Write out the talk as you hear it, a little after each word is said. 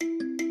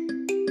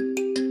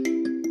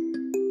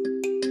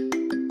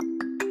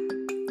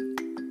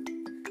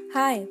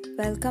Hi,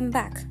 welcome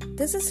back.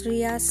 This is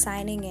Ria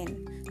signing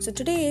in. So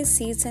today is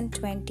season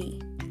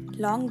 20,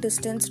 long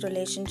distance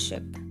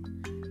relationship.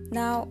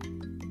 Now,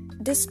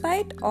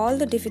 despite all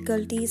the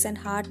difficulties and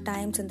hard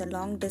times in the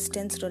long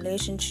distance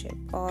relationship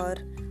or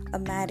a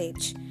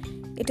marriage,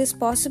 it is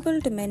possible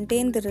to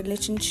maintain the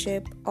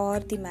relationship or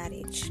the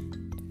marriage.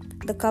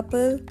 The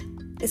couple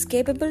is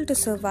capable to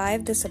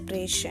survive the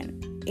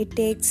separation. It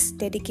takes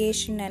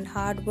dedication and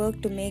hard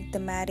work to make the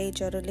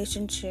marriage or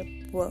relationship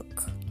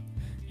work.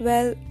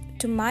 Well,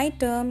 to my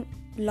term,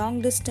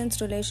 long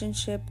distance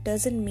relationship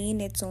doesn't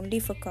mean it's only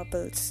for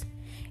couples.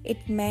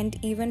 It meant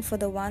even for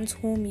the ones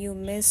whom you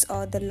miss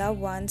or the loved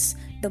ones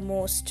the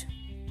most,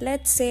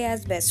 let's say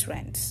as best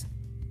friends.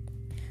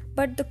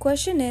 But the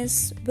question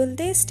is, will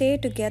they stay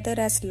together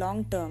as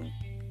long term?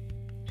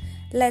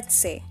 Let's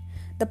say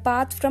the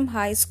path from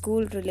high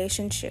school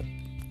relationship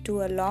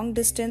to a long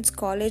distance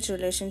college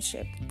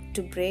relationship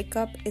to break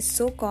up is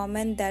so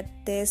common that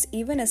there's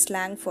even a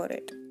slang for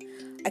it.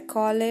 I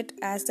call it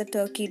as the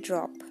turkey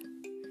drop.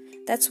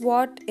 That's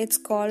what it's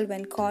called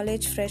when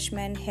college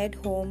freshmen head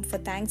home for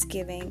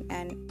Thanksgiving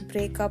and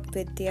break up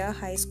with their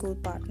high school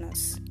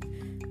partners.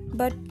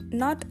 But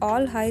not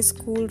all high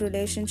school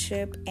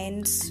relationship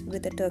ends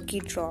with a turkey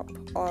drop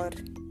or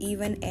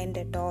even end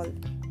at all.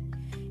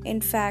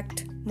 In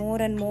fact,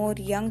 more and more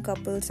young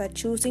couples are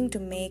choosing to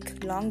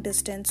make long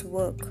distance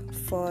work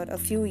for a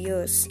few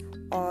years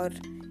or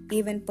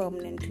even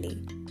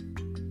permanently.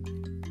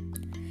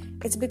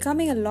 It's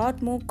becoming a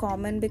lot more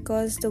common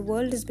because the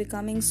world is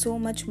becoming so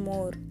much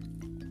more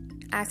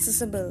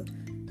accessible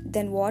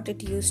than what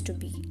it used to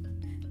be.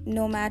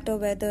 No matter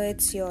whether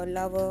it's your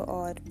lover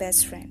or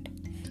best friend,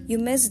 you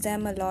miss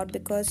them a lot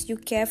because you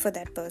care for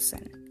that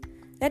person.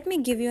 Let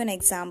me give you an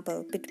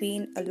example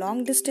between a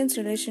long distance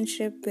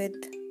relationship with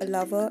a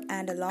lover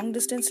and a long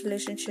distance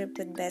relationship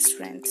with best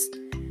friends.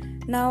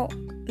 Now,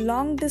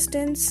 long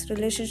distance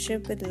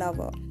relationship with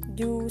lover.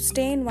 You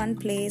stay in one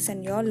place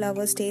and your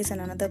lover stays in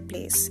another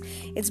place.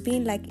 It's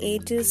been like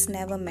ages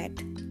never met.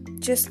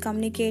 Just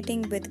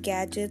communicating with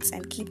gadgets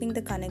and keeping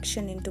the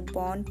connection into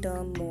bond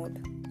term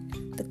mode.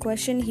 The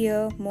question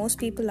here most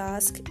people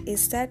ask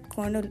is that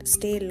going to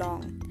stay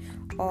long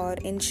or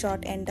in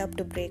short end up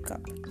to break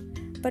up.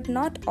 But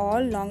not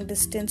all long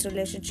distance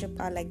relationships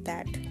are like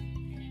that.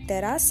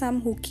 There are some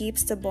who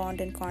keeps the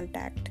bond in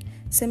contact.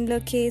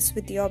 Similar case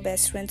with your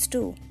best friends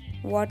too.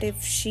 What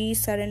if she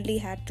suddenly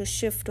had to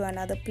shift to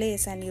another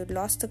place and you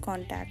lost the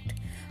contact?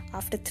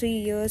 After 3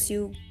 years,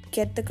 you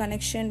get the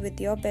connection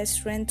with your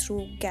best friend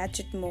through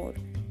gadget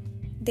mode.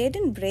 They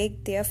didn't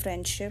break their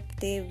friendship,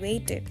 they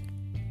waited.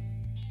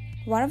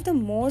 One of the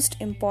most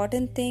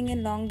important thing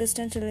in long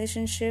distance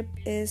relationship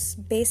is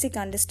basic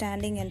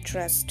understanding and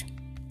trust.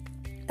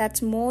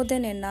 That's more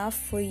than enough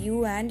for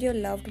you and your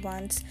loved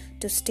ones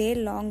to stay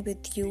along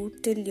with you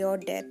till your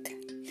death.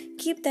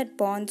 Keep that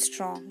bond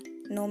strong,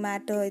 no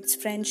matter it's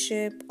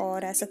friendship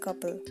or as a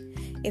couple.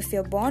 If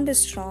your bond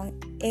is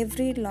strong,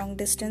 every long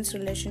distance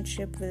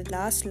relationship will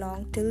last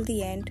long till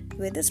the end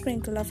with a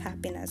sprinkle of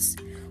happiness.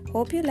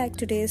 Hope you liked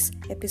today's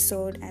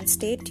episode and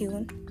stay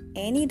tuned.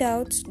 Any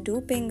doubts,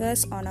 do ping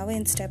us on our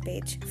Insta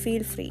page.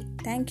 Feel free.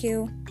 Thank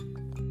you.